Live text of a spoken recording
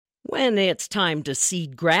When it's time to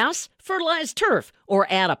seed grass, fertilize turf, or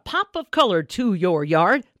add a pop of color to your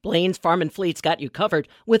yard, Blaine's Farm and Fleet's got you covered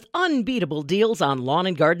with unbeatable deals on lawn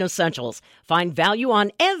and garden essentials. Find value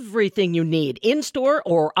on everything you need in-store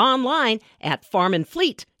or online at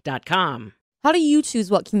farmandfleet.com. How do you choose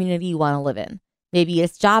what community you want to live in? Maybe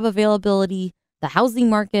it's job availability, the housing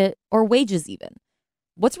market, or wages even.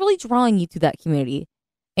 What's really drawing you to that community?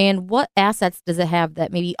 And what assets does it have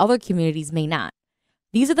that maybe other communities may not?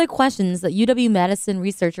 These are the questions that UW-Madison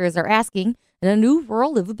researchers are asking in a new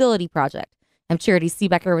rural livability project. I'm Charity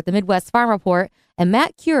Seebecker with the Midwest Farm Report, and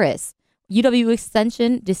Matt Curis, UW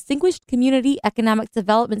Extension Distinguished Community Economic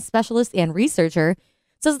Development Specialist and researcher,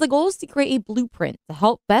 says the goal is to create a blueprint to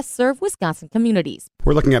help best serve Wisconsin communities.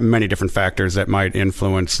 We're looking at many different factors that might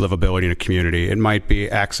influence livability in a community. It might be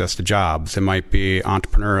access to jobs. It might be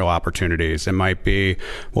entrepreneurial opportunities. It might be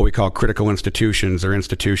what we call critical institutions, or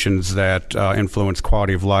institutions that influence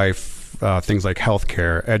quality of life. Things like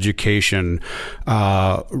healthcare, education,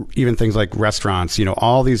 even things like restaurants,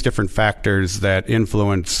 all these different factors that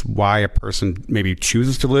influence why a person maybe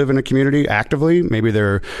chooses to live in a community actively. Maybe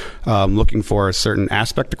they're looking for a certain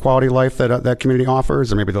aspect of quality of life that that community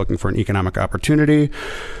offers, or maybe they're looking for an economic opportunity,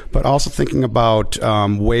 but also thinking about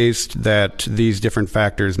ways that these different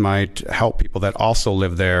factors might help people that also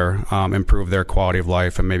live there improve their quality of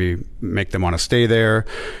life and maybe make them want to stay there,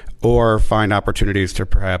 or find opportunities to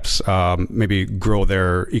perhaps maybe grow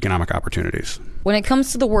their economic opportunities. When it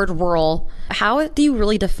comes to the word rural, how do you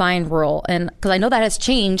really define rural? And because I know that has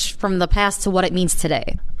changed from the past to what it means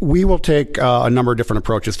today. We will take a number of different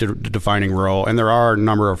approaches to defining rural, and there are a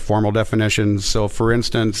number of formal definitions. So, for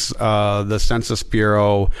instance, the Census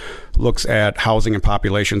Bureau looks at housing and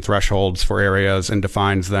population thresholds for areas and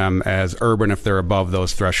defines them as urban if they're above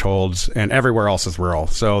those thresholds, and everywhere else is rural.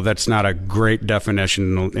 So that's not a great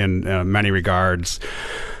definition in many regards.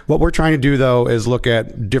 What we're trying to do, though, is look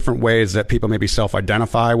at different ways that people maybe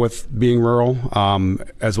self-identify with being rural,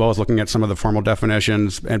 as well as looking at some of the formal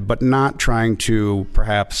definitions, but not trying to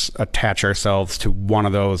perhaps attach ourselves to one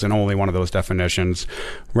of those and only one of those definitions,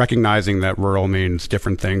 recognizing that rural means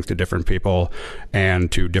different things to different people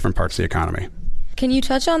and to different parts of the economy. Can you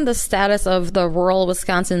touch on the status of the rural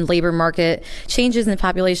Wisconsin labor market, changes in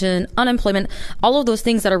population, unemployment, all of those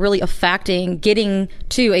things that are really affecting getting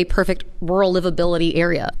to a perfect rural livability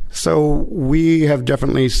area? So we have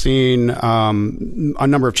definitely seen a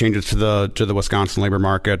number of changes to the Wisconsin labor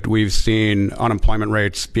market. We've seen unemployment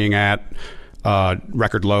rates being at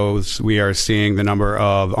record lows. We are seeing the number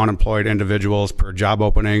of unemployed individuals per job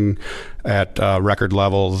opening at record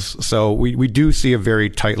levels. So we do see a very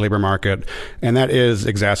tight labor market, and that is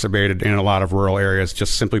exacerbated in a lot of rural areas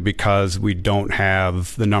just simply because we don't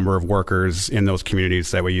have the number of workers in those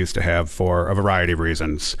communities that we used to have for a variety of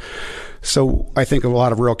reasons. So I think a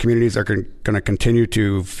lot of rural communities are going to continue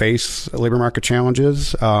to face labor market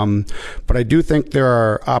challenges. But I do think there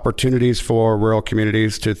are opportunities for rural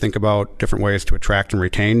communities to think about different ways to attract and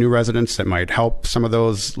retain new residents that might help some of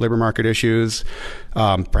those labor market issues,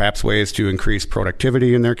 perhaps ways to increase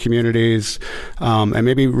productivity in their communities, and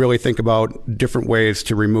maybe really think about different ways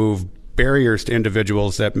to remove barriers to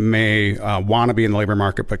individuals that may want to be in the labor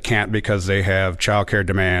market but can't because they have childcare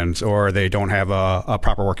demands, or they don't have a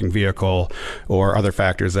proper working vehicle, or other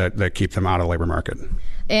factors that keep them out of the labor market.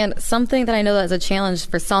 And something that I know that is a challenge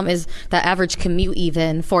for some is the average commute,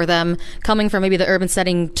 even for them coming from maybe the urban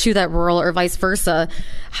setting to that rural or vice versa.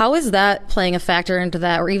 How is that playing a factor into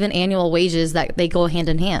that, or even annual wages that they go hand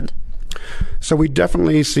in hand? So we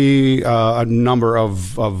definitely see a number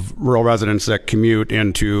of rural residents that commute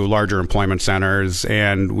into larger employment centers,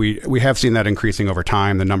 and we have seen that increasing over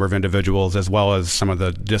time, the number of individuals as well as some of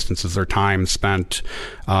the distances or time spent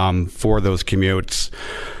for those commutes.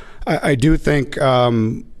 I do think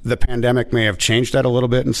the pandemic may have changed that a little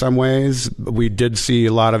bit in some ways. We did see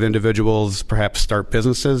a lot of individuals perhaps start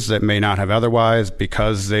businesses that may not have otherwise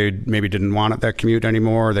because they maybe didn't want that commute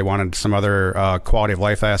anymore. They wanted some other quality of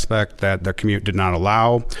life aspect that the commute did not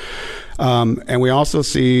allow. And we also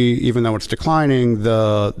see, even though it's declining,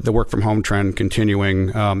 the work from home trend continuing,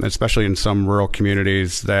 especially in some rural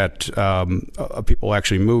communities that people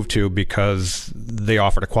actually move to because they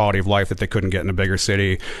offered a quality of life that they couldn't get in a bigger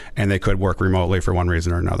city, and they could work remotely for one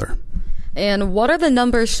reason or another. And what are the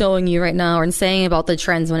numbers showing you right now and saying about the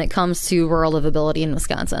trends when it comes to rural livability in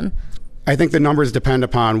Wisconsin? I think the numbers depend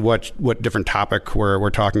upon what different topic we're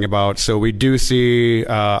talking about. So we do see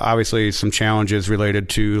obviously some challenges related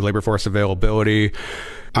to labor force availability.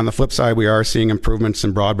 On the flip side, we are seeing improvements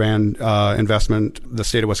in broadband investment. The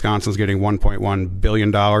state of Wisconsin is getting $1.1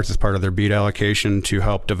 billion as part of their BEAD allocation to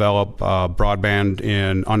help develop broadband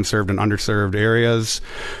in unserved and underserved areas.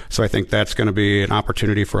 So I think that's going to be an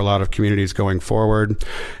opportunity for a lot of communities going forward.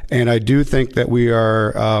 And I do think that we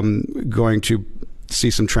are going to see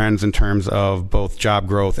some trends in terms of both job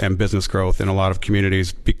growth and business growth in a lot of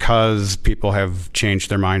communities because people have changed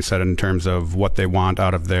their mindset in terms of what they want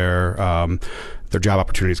out of their job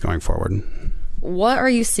opportunities going forward. What are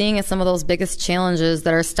you seeing as some of those biggest challenges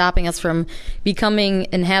that are stopping us from becoming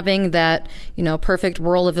and having that, perfect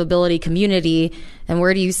rural livability community? And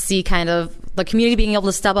where do you see kind of the community being able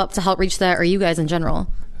to step up to help reach that, or you guys in general?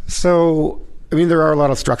 So, there are a lot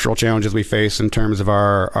of structural challenges we face in terms of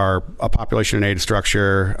our population and age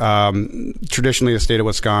structure. Traditionally, the state of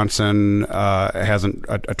Wisconsin hasn't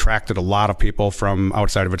attracted a lot of people from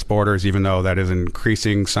outside of its borders, even though that is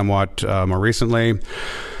increasing somewhat more recently.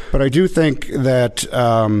 But I do think that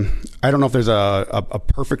I don't know if there's a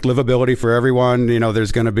perfect livability for everyone.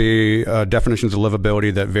 There's going to be definitions of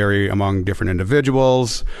livability that vary among different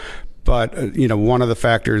individuals. But, one of the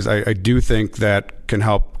factors I do think that can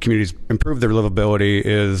help communities improve their livability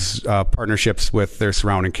is partnerships with their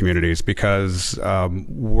surrounding communities because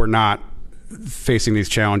we're not facing these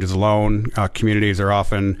challenges alone. Communities are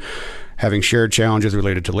often having shared challenges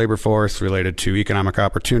related to labor force, related to economic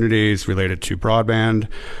opportunities, related to broadband.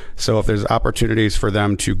 So if there's opportunities for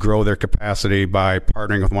them to grow their capacity by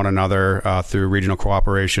partnering with one another through regional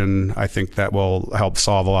cooperation, I think that will help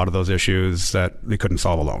solve a lot of those issues that they couldn't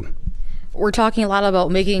solve alone. We're talking a lot about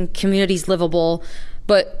making communities livable,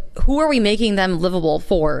 but who are we making them livable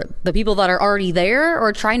for? The people that are already there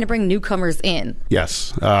or trying to bring newcomers in?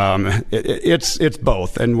 Yes, it's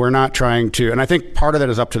both. And we're not trying to, and I think part of that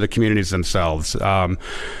is up to the communities themselves.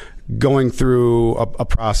 Going through a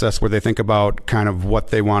process where they think about kind of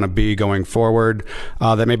what they want to be going forward,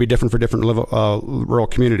 that may be different for different rural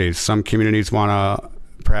communities. Some communities want to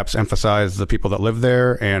perhaps emphasize the people that live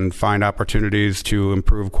there and find opportunities to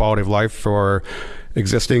improve quality of life for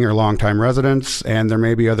existing or longtime residents. And there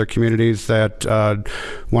may be other communities that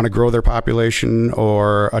want to grow their population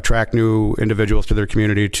or attract new individuals to their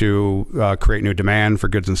community to create new demand for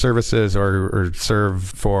goods and services or serve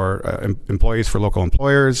for employees for local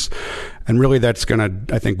employers. And really that's going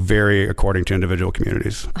to, I think, vary according to individual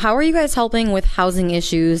communities. How are you guys helping with housing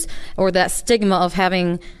issues or that stigma of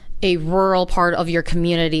having a rural part of your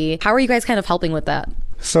community? How are you guys kind of helping with that?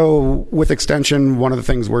 So with Extension, one of the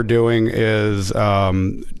things we're doing is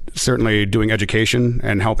certainly doing education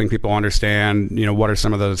and helping people understand, what are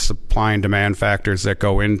some of the supply and demand factors that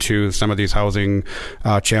go into some of these housing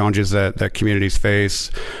challenges that communities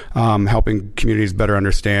face, helping communities better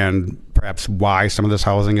understand perhaps why some of this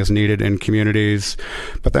housing is needed in communities.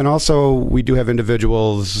 But then also we do have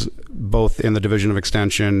individuals both in the Division of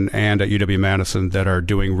Extension and at UW-Madison that are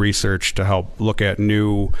doing research to help look at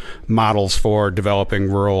new models for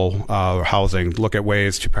developing rural housing, look at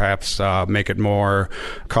ways to perhaps make it more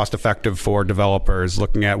cost-effective for developers,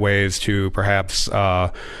 looking at ways to perhaps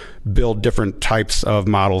build different types of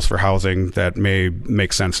models for housing that may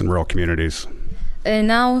make sense in rural communities. And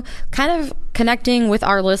now, kind of connecting with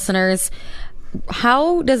our listeners,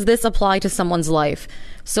 how does this apply to someone's life?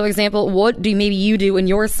 So, example, what do maybe you do in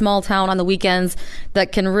your small town on the weekends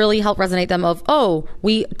that can really help resonate them of,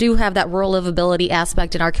 we do have that rural livability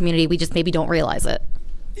aspect in our community, we just maybe don't realize it?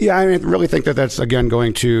 Yeah, I really think that that's, again,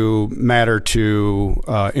 going to matter to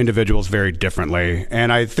individuals very differently.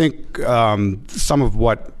 And I think some of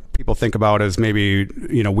what people think about as maybe,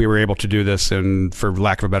 we were able to do this in, for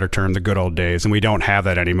lack of a better term, the good old days, and we don't have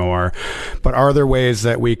that anymore. But are there ways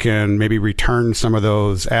that we can maybe return some of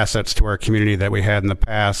those assets to our community that we had in the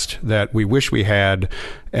past that we wish we had?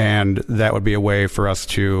 And that would be a way for us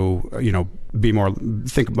to,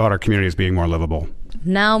 think about our community as being more livable.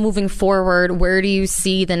 Now, moving forward, where do you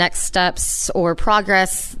see the next steps or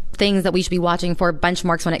progress, things that we should be watching for,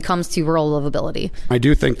 benchmarks when it comes to rural livability? I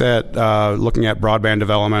do think that looking at broadband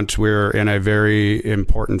development, we're in a very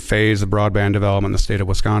important phase of broadband development in the state of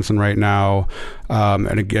Wisconsin right now.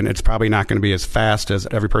 And again, it's probably not going to be as fast as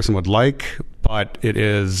every person would like, but it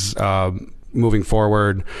is moving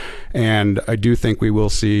forward. And I do think we will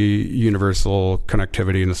see universal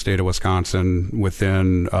connectivity in the state of Wisconsin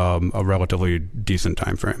within a relatively decent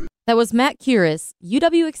time frame. That was Matt Curis,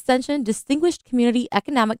 UW Extension Distinguished Community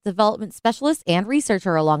Economic Development Specialist and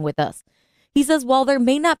researcher, along with us. He says while there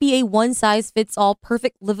may not be a one-size-fits-all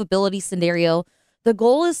perfect livability scenario, the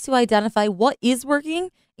goal is to identify what is working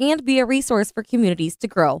and be a resource for communities to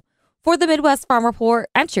grow. For the Midwest Farm Report,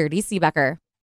 I'm Charity Seebecker.